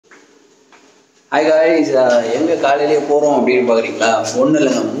Hi guys, எங்க காலையிலேயே போறோம் அப்படின்னு பாக்குறீங்களா? ஒண்ணு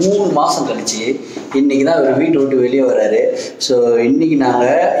இல்லைங்க, 3 மாசம் கழிச்சு இன்னைக்கு தான் இவர் வீட்டை விட்டு வெளியே வராரு. ஸோ இன்னைக்கு நாங்க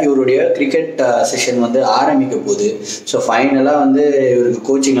இவருடைய கிரிக்கெட் செஷன் வந்து ஆரம்பிக்க போகுது. ஸோ ஃபைனலா வந்து இவருக்கு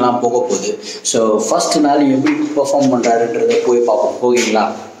கோச்சிங் எல்லாம் போக போகுது. ஸோ ஃபர்ஸ்ட் நாள் எப்படி பெர்ஃபார்ம் பண்றாருன்றத போய் பார்ப்போம். போகீங்களா?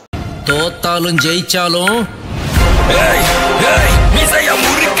 தோத்தாலும் ஜெயிச்சாலும்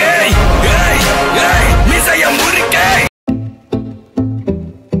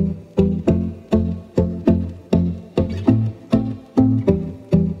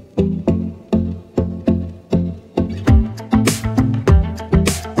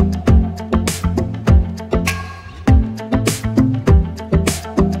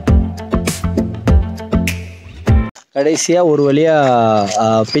கடைசியாக ஒரு வழியாக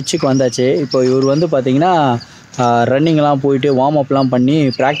பிச்சுக்கு வந்தாச்சு. இப்போ இவர் வந்து பார்த்தீங்கன்னா ரன்னிங்லாம் போயிட்டு வார்ம் அப்லாம் பண்ணி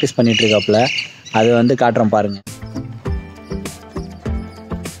ப்ராக்டிஸ் பண்ணிகிட்ருக்காப்புல. அது வந்து காட்டுறேன் பாருங்கள்.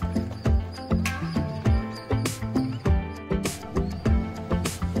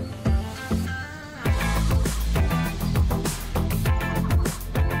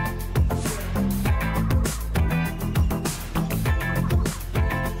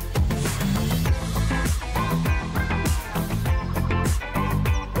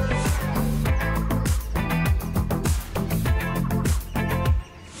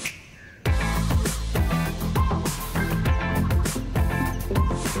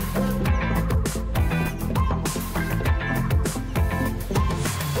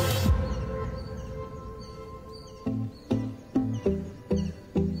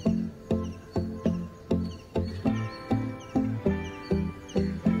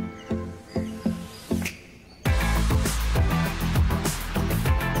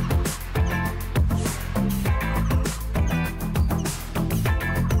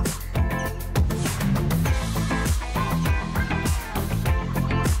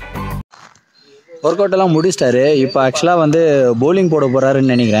 ஒர்க் அவுட்டெல்லாம் முடிச்சிட்டாரு. இப்போ ஆக்சுவலாக வந்து பவுலிங் போட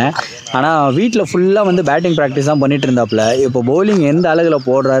போகிறாருன்னு நினைக்கிறேன். ஆனால் வீட்டில் ஃபுல்லாக வந்து பேட்டிங் ப்ராக்டிஸ் தான் பண்ணிகிட்டு இருந்தாப்புல. இப்போ பவுலிங் எந்த அழகில்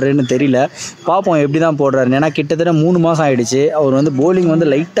போடுறாருன்னு தெரியல. பார்ப்போம் எப்படி தான் போடுறாருன்னு. ஏன்னா கிட்டத்தட்ட 3 மாதம் ஆகிடுச்சு. அவர் வந்து பவுலிங் வந்து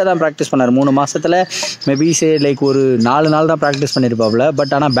லைட்டாக தான் ப்ராக்டிஸ் பண்ணார். 3 மாதத்தில் மேபி லைக் ஒரு 4 நாள் தான் ப்ராக்டிஸ் பண்ணியிருப்பாப்புல.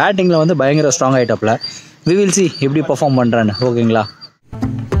 பட் ஆனால் பேட்டிங்கில் வந்து பயங்கர ஸ்ட்ராங் ஆகிட்டாப்புல. வி வில் சி எப்படி பர்ஃபார்ம் பண்ணுறான்னு. ஓகேங்களா?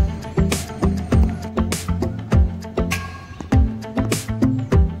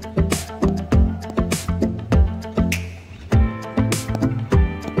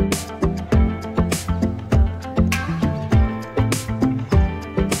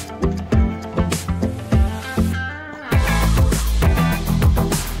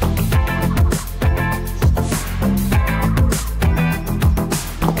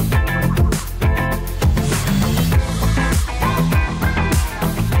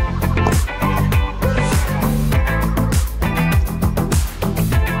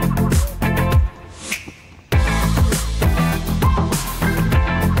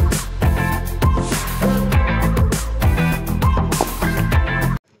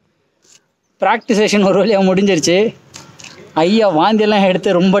 ப்ராக்டிஸ் செஷன் ஒரு வழியாக முடிஞ்சிருச்சு. ஐயா வாந்தியெல்லாம்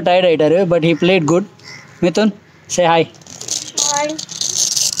எடுத்து ரொம்ப டயர்ட் ஆகிட்டாரு. But he played good. Mithun, say hi.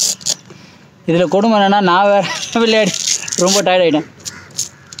 இதில் கொடுமை என்னென்னா நான் வேறு விளையாடி ரொம்ப டயர்ட் ஆகிட்டேன்.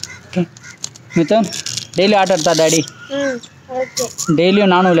 ஓகே மிதுன், டெய்லி ஆட்ட எடுத்தா டாடி?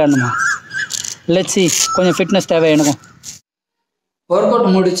 டெய்லியும் நானும் விளையாடணுமா? Let's see. கொஞ்சம் ஃபிட்னஸ் தேவை எனக்கும். ஒர்க்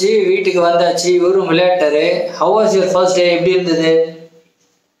அவுட் முடிச்சு வீட்டுக்கு வந்தாச்சு. இவரும் விளையாட்டாரு. How was your first day? எப்படி இருந்தது?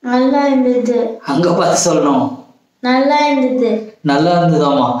 நல்லா இருந்தது. அங்க பார்த்து சொல்லணும். நல்லா இருந்தது. நல்லா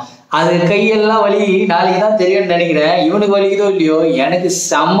இருந்ததாமா. அது கையெல்லாம் வலி. நாளைக்கு தான் தெரியும்னு நினைக்கிறேன். இவனுக்கு வலிக்குதோ இல்லையோ, எனக்கு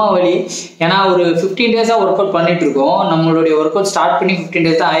செம்ம வலி. ஏன்னா ஒரு 15 டேஸாக ஒர்க் அவுட் பண்ணிட்டு இருக்கோம். நம்மளுடைய ஒர்க் அவுட் ஸ்டார்ட் பண்ணி 15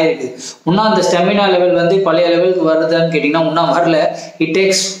 டேஸ் தான் ஆயிருக்கு. இன்னும் அந்த ஸ்டெமினா லெவல் வந்து பழைய லெவலுக்கு வருதான்னு கேட்டிங்கன்னா இன்னும் வரல. It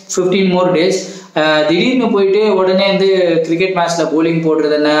takes 15 more days. திடீர்னு போயிட்டு உடனே வந்து கிரிக்கெட் மேட்ச்சில் பவுலிங்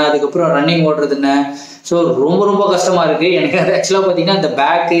போடுறது என்ன, அதுக்கப்புறம் ரன்னிங் ஓடுறது என்ன. ஸோ ரொம்ப ரொம்ப கஷ்டமாக இருக்குது எனக்கு. அது ஆக்சுவலாக பார்த்தீங்கன்னா இந்த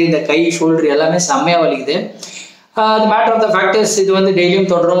பேக்கு, இந்த கை, ஷோல்டர் எல்லாமே செம்மையாக வலிக்குது. அது மேட்டர் ஆஃப் த ஃபேக்டர்ஸ். இது வந்து டெய்லியும்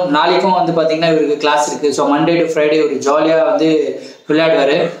தொடரும். நாளைக்கும் வந்து பார்த்தீங்கன்னா இவருக்கு கிளாஸ் இருக்குது. ஸோ மண்டே டு ஃப்ரைடே ஒரு ஜாலியாக வந்து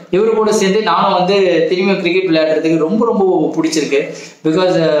விளையாடுவார். இவரு கூட சேர்ந்து நானும் வந்து திரும்பியும் கிரிக்கெட் விளையாடுறதுக்கு ரொம்ப ரொம்ப பிடிச்சிருக்கு.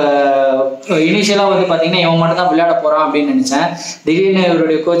 பிகாஸ் இனிஷியலாக வந்து பார்த்தீங்கன்னா இவன் மட்டும் தான் விளையாட போகிறான் அப்படின்னு நினச்சேன். திடீர்னு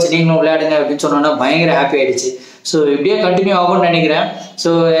இவருடைய கோச் நீங்களும் விளையாடுங்க அப்படின்னு சொன்னோன்னா பயங்கர ஹாப்பி ஆகிடுச்சு. ஸோ இப்படியே கண்டினியூ ஆகும்னு நினைக்கிறேன். ஸோ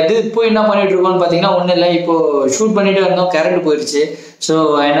இது இப்போ என்ன பண்ணிட்டு இருக்கோம்னு பார்த்தீங்கன்னா ஒன்றும் இல்லை. இப்போது ஷூட் பண்ணிட்டு இருந்தோம், கரண்ட் போயிடுச்சு. ஸோ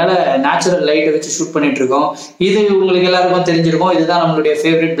அதனால் நேச்சுரல் லைட்டை வச்சு ஷூட் பண்ணிட்டு இருக்கோம். இது உங்களுக்கு எல்லாருக்கும் தெரிஞ்சிருக்கும். இதுதான் நம்மளுடைய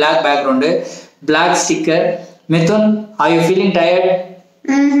favourite black background, black sticker. Mithun, are you feeling tired?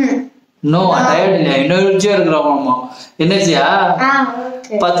 No tired இல்லை எனர்ஜியா இருக்கிறோம். எனர்ஜியா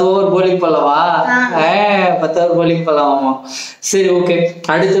 10 ஓவர் போலிங் பண்ணலாமா? 10 ஓவர் போலிங் பண்ணலாமா? சரி ஓகே.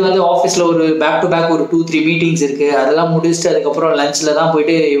 அடுத்து வந்து ஆஃபீஸில் ஒரு பேக் டு பேக் ஒரு 2-3 மீட்டிங்ஸ் இருக்குது. அதெல்லாம் முடிச்சுட்டு அதுக்கப்புறம் லஞ்சில் தான்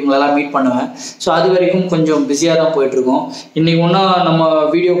போயிட்டு இவங்களெல்லாம் மீட் பண்ணுவேன். ஸோ அது வரைக்கும் கொஞ்சம் பிஸியாக தான் போயிட்டுருக்கோம். இன்றைக்கி ஒன்றும் நம்ம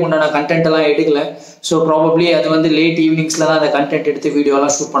வீடியோக்கு உண்டான கண்டென்ட் எல்லாம் எடுக்கலை. ஸோ ப்ராபப்ளி அது வந்து லேட் ஈவினிங்ஸில் தான் அந்த கண்டென்ட் எடுத்து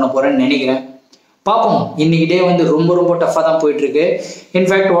வீடியோலாம் ஷூட் பண்ண போகிறேன்னு நினைக்கிறேன். பார்ப்போம். இன்னைக்கு டே வந்து ரொம்ப ரொம்ப டஃப்பாக தான் போயிட்டுருக்கு.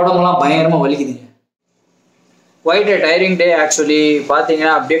 இன்ஃபேக்ட் உடம்புலாம் பயங்கரமாக வலிக்குதுங்க. Quite a tiering day actually.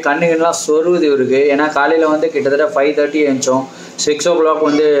 பார்த்தீங்கன்னா அப்படியே கண்ணுகள்லாம் சொருவுது இருக்கு. ஏன்னா காலையில் வந்து கிட்டத்தட்ட 5:30 எழுந்தோம். 6 o'clock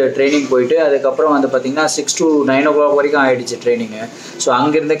வந்து ட்ரைனிங் போயிட்டு அதுக்கப்புறம் வந்து பார்த்தீங்கன்னா 6 to 9 o'clock வரைக்கும் ஆகிடுச்சு ட்ரைனிங்கு. ஸோ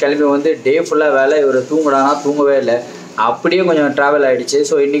அங்கேருந்து கிளம்பி வந்து டே ஃபுல்லாக வேலை. இவர் தூங்குடானா தூங்கவே இல்லை. அப்படியே கொஞ்சம் ட்ராவல் ஆகிடுச்சு.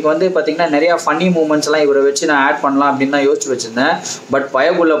 ஸோ இன்றைக்கி வந்து பார்த்திங்கன்னா நிறையா ஃபன்னி மூமெண்ட்ஸ்லாம் இவரை வச்சு நான் ஆட் பண்ணலாம் அப்படின்னு தான் யோசிச்சு வச்சுருந்தேன். பட்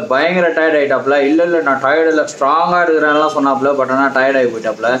பயக்குள்ள பயங்கர டயர்ட் ஆகிட்டாப்புல. இல்லை நான் டயர்டு இல்லை ஸ்ட்ராங்காக இருக்கிறேன்லாம் சொன்னாப்புல. பட் ஆனால் டயர்ட் ஆகி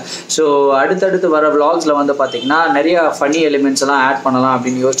போயிட்டாப்புல. ஸோ அடுத்தடுத்து வர விளாக்ஸில் வந்து பார்த்திங்கன்னா நிறையா ஃபன்னி எலிமெண்ட்ஸ் எல்லாம் ஆட் பண்ணலாம்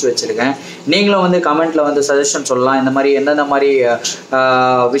அப்படின்னு யோசிச்சு வச்சுருக்கேன். நீங்களும் வந்து கமெண்ட்டில் வந்து சஜஷன் சொல்லலாம். இந்த மாதிரி எந்தெந்த மாதிரி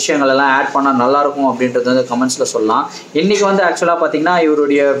விஷயங்கள் எல்லாம் ஆட் பண்ணால் நல்லாயிருக்கும் அப்படின்றது வந்து கமெண்ட்ஸில் சொல்லலாம். இன்றைக்கி வந்து ஆக்சுவலாக பார்த்திங்கன்னா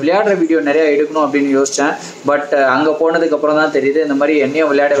இவருடைய விளையாடுற வீடியோ நிறையா எடுக்கணும் அப்படின்னு யோசித்தேன். பட் அங்கே போனதுக்கப்புறம் தான் தெரியுது இந்த மாதிரி என்னையும்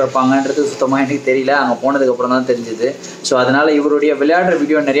விளையாட வைப்பாங்கன்றது சுத்தமாக எனக்கு தெரியல. அங்கே போனதுக்கப்புறம் தான் தெரிஞ்சுது. ஸோ அதனால் இவருடைய விளையாடுற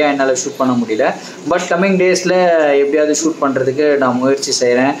வீடியோ நிறையா என்னால் ஷூட் பண்ண முடியல. பட் கம்மிங் டேஸில் எப்படியாவது ஷூட் பண்ணுறதுக்கு நான் முயற்சி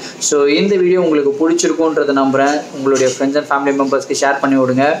செய்கிறேன். ஸோ இந்த வீடியோ உங்களுக்கு பிடிச்சிருக்குன்றதை நம்புகிறேன். உங்களுடைய ஃப்ரெண்ட்ஸ் அண்ட் ஃபேமிலி மெம்பர்ஸ்க்கு ஷேர் பண்ணி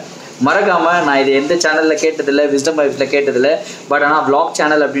விடுங்க. மறக்காமல் நான் இது எந்த சேனலில் கேட்டதில்லை, விஸ்டம் வைப்ஸில் கேட்டதில்லை. பட் ஆனால் வ்ளாக்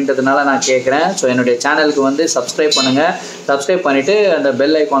சேனல் அப்படின்றதுனால நான் கேட்குறேன். ஸோ என்னுடைய சேனலுக்கு வந்து சப்ஸ்கிரைப் பண்ணுங்கள். சப்ஸ்கிரைப் பண்ணிவிட்டு அந்த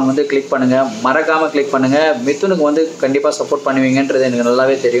பெல் ஐக்கான் வந்து கிளிக் பண்ணுங்கள். மறக்காமல் கிளிக் பண்ணுங்கள். மிதுனுக்கு வந்து கண்டிப்பாக சப்போர்ட் பண்ணுவீங்கன்றது எனக்கு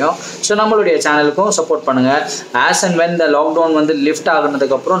நல்லாவே தெரியும். ஸோ நம்மளுடைய சேனலுக்கும் சப்போர்ட் பண்ணுங்கள். ஆஸ் அண்ட் வென் இந்த லாக்டவுன் வந்து லிஃப்ட்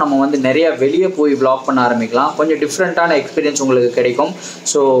ஆகுனதுக்கப்புறம் நம்ம வந்து நிறைய வெளியே போய் வ்ளாக் பண்ண ஆரம்பிக்கலாம். கொஞ்சம் டிஃப்ரெண்ட்டான எக்ஸ்பீரியன்ஸ் உங்களுக்கு கிடைக்கும்.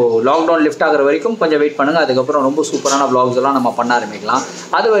 ஸோ லாக்டவுன் லிஃப்ட் ஆகிற வரைக்கும் கொஞ்சம் வெயிட் பண்ணுங்கள். அதுக்கப்புறம் ரொம்ப சூப்பரான வ்ளாக்ஸ் எல்லாம் நம்ம பண்ண ஆரம்பிக்கலாம்.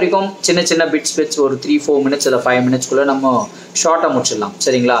 அது வரைக்கும் சின்ன சின்ன பிட்ஸ் ஒரு 3-4 மினிட்ஸ் இல்லை 5 மினிட்ஸ்க்குள்ளே நம்ம ஷார்ட்டாக முடிச்சிடலாம்.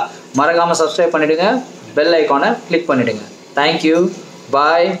 சரிங்களா? மறக்காமல் சப்ஸ்கிரைப் பண்ணிவிடுங்க. பெல் ஐக்கானை கிளிக் பண்ணிவிடுங்க. தேங்க்யூ.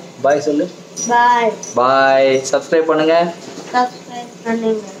 பாய். பாய் சொல்லு. பாய். பாய். சப்ஸ்கிரைப் பண்ணுங்கள். சப்ஸ்கிரைப்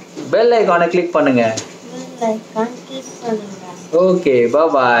பண்ணுங்க. பெல் ஐக்கானை கிளிக் பண்ணுங்கள். பெல் ஐகான் கிளிக் பண்ணுங்க. ஓகே.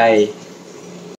 பாய்.